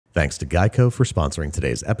Thanks to Geico for sponsoring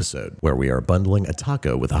today's episode, where we are bundling a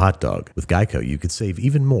taco with a hot dog. With Geico, you could save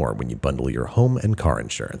even more when you bundle your home and car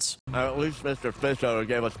insurance. At least Mr. Fisher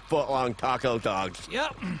gave us Footlong Taco Dogs.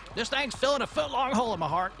 Yep, this thing's filling a foot-long hole in my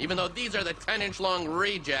heart. Even though these are the 10-inch long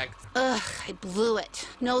rejects. Ugh, I blew it.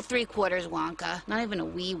 No 3/4 Wonka. Not even a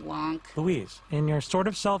wee wonk. Louise, in your sort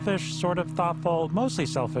of selfish, sort of thoughtful, mostly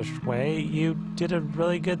selfish way, you did a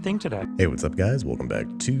really good thing today. Hey, what's up guys? Welcome back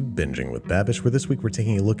to Binging with Babish, where this week we're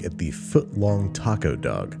taking a look at the Footlong Taco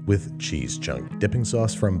Dog with cheese chunk dipping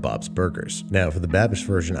sauce from Bob's Burgers. Now, for the Babish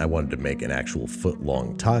version, I wanted to make an actual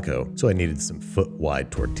foot-long taco, so I needed some foot-wide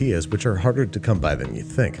tortillas, which are harder to come by than you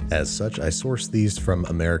think. As such, I sourced these from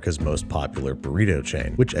America's most popular burrito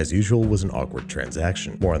chain, which as usual was an awkward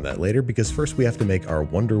transaction. More on that later, because first we have to make our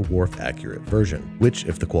Wonder Wharf accurate version, which,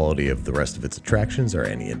 if the quality of the rest of its attractions are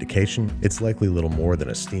any indication, it's likely little more than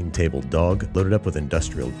a steam table dog loaded up with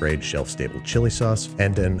industrial-grade shelf-stable chili sauce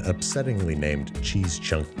and an upsettingly named cheese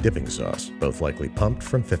chunk dipping sauce, both likely pumped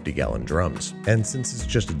from 50-gallon drums. And since it's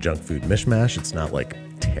just a junk food mishmash, it's not like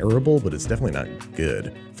terrible, but it's definitely not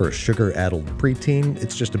good. For a sugar-addled preteen,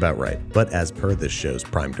 it's just about right. But as per this show's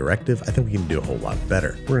prime directive, I think we can do a whole lot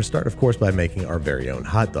better. We're going to start, of course, by making our very own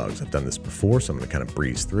hot dogs. I've done this before, so I'm going to kind of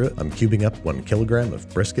breeze through it. I'm cubing up 1 kilogram of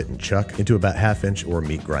brisket and chuck into about 1/2 inch or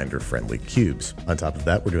meat grinder-friendly cubes. On top of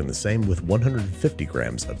that, we're doing the same with 150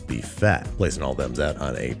 grams of beef fat. Placing all them out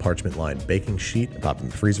on a parchment-lined baking sheet and pop in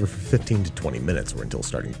the freezer for 15 to 20 minutes or until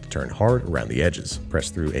starting to turn hard around the edges. Press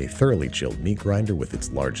through a thoroughly chilled meat grinder with its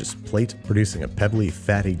largest plate, producing a pebbly,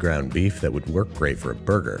 fatty ground beef that would work great for a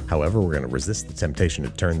burger. However, we're going to resist the temptation to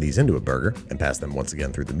turn these into a burger and pass them once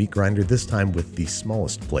again through the meat grinder, this time with the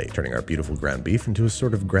smallest plate, turning our beautiful ground beef into a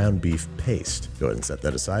sort of ground beef paste. Go ahead and set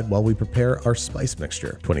that aside while we prepare our spice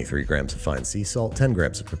mixture. 23 grams of fine sea salt, 10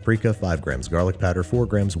 grams of paprika, 5 grams garlic powder, 4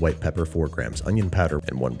 grams white pepper, 4 grams onion powder,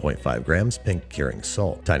 and 1.5 grams pink curing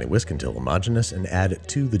salt. Tiny whisk until homogeneous and add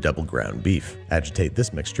to the double ground beef. Agitate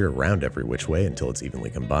this mixture around every which way until it's evenly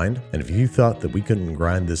combined. And if you thought that we couldn't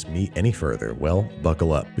grind this meat any further, well,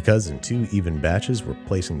 buckle up, because in 2 even batches, we're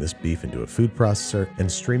placing this beef into a food processor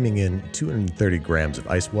and streaming in 230 grams of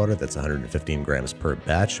ice water, that's 115 grams per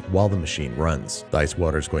batch, while the machine runs. The ice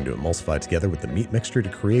water is going to emulsify together with the meat mixture to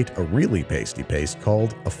create a really pasty paste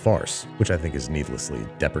called a farce, which I think is needlessly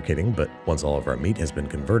deprecating, but once all of our meat has been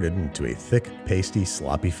converted into a thick, pasty,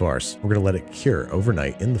 sloppy farce, we're going to let it cure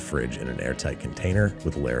overnight in the fridge in an airtight container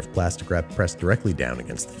with a layer of plastic wrap pressed directly down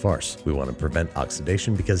against the farce. We want to prevent oxidation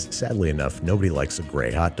because, sadly enough, nobody likes a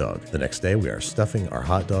gray hot dog. The next day, we are stuffing our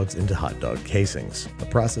hot dogs into hot dog casings, a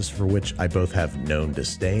process for which I both have known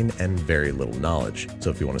disdain and very little knowledge. So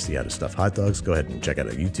if you want to see how to stuff hot dogs, go ahead and check out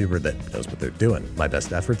a YouTuber that knows what they're doing. My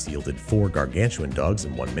best efforts yielded 4 gargantuan dogs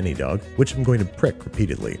and 1 mini dog, which I'm going to prick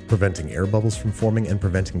repeatedly, preventing air bubbles from forming and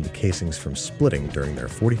preventing the casings from splitting during their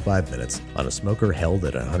 45 minutes on a smoker held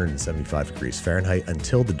at 175 degrees Fahrenheit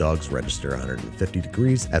until the dogs register 150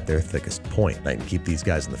 degrees at their thickest point. Now you can keep these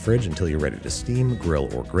guys in the fridge until you're ready to steam,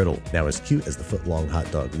 grill, or griddle. Now, as cute as the foot-long hot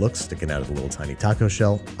dog looks sticking out of the little tiny taco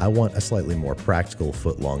shell, I want a slightly more practical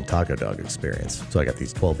foot-long taco dog experience. So I got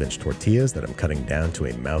these 12-inch tortillas that I'm cutting down to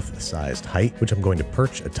a mouth-sized height, which I'm going to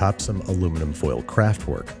perch atop some aluminum foil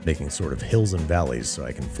craftwork, making sort of hills and valleys so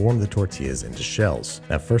I can form the tortillas into shells.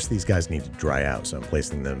 Now, first these guys need to dry out, so I'm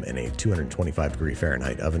placing them in a 225 degree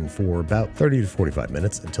Fahrenheit oven for about 30 to 45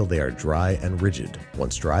 minutes until they are dry and rigid.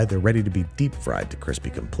 Once dry, they're ready to be deep fried to crispy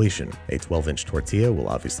completion. A 12-inch tortilla will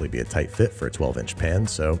obviously be a tight fit for a 12-inch pan,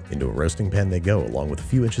 so into a roasting pan they go, along with a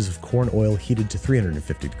few inches of corn oil heated to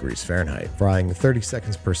 350 degrees Fahrenheit, frying 30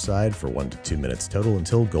 seconds per side for 1 to 2 minutes total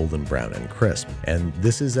until golden brown and crisp. And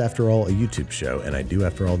this is, after all, a YouTube show, and I do,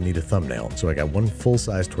 after all, need a thumbnail, so I got 1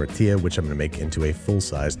 full-size tortilla, which I'm going to make into a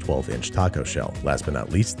full-size 12-inch taco shell. Last but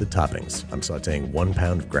not least, the toppings. I'm sauteing 1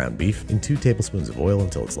 pound of ground beef in 2 tablespoons of oil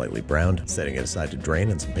until it's lightly browned, setting it aside to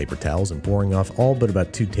drain on some paper towels and pouring off all but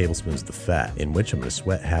about 2 tablespoons of the fat, in which I'm going to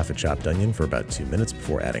sweat half a chopped onion for about 2 minutes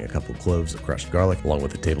before adding a couple cloves of crushed garlic, along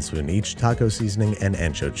with a tablespoon each taco seasoning and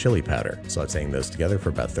ancho chili powder. Sauteing those together for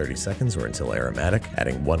about 30 seconds or until aromatic,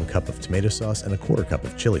 adding 1 cup of tomato sauce and 1/4 cup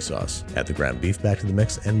of chili sauce. Add the ground beef back to the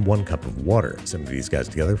mix and 1 cup of water. Simmer these guys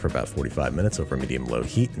together for about 45 minutes over medium-low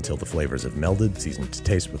heat until the flavors have melded, seasoned to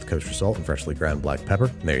taste with kosher salt and freshly ground black pepper.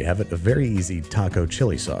 And there you have it, a very easy taco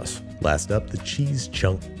chili sauce. Last up, the cheese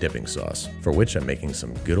chunk dipping sauce, for which I'm making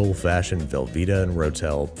some good old-fashioned Velveeta and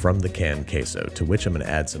Rotel from the canned queso, to which I'm going to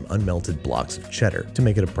add some unmelted blocks of cheddar to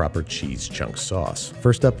make it a proper cheese chunk sauce.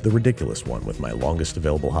 First up, the ridiculous one with my longest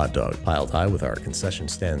available hot dog, piled high with our concession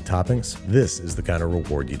stand toppings. This is the kind of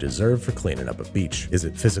reward you deserve for cleaning up a beach. Is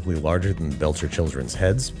it physically larger than the Belcher children's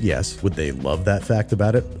heads? Yes. Would they love that fact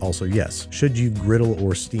about it? Also yes. Should you griddle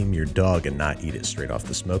or steam your dog and not eat it straight off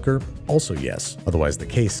the smoker? Also yes. Otherwise the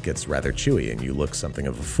case gets rather chewy and you look something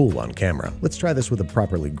of a fool on camera. Let's try this with a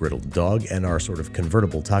properly griddled dog and our sort of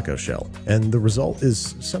convertible taco shell. And the result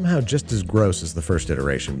is somehow just as gross as the first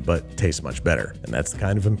iteration, but tastes much better. And that's the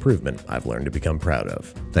kind of improvement I've learned to become proud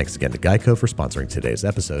of. Thanks again to Geico for sponsoring today's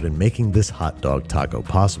episode and making this hot dog taco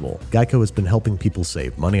possible. Geico has been helping people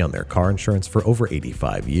save money on their car insurance for over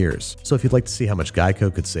 85 years. So if you'd like to see how much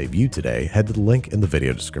Geico could save you today, head to the link in the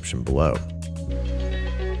video description below.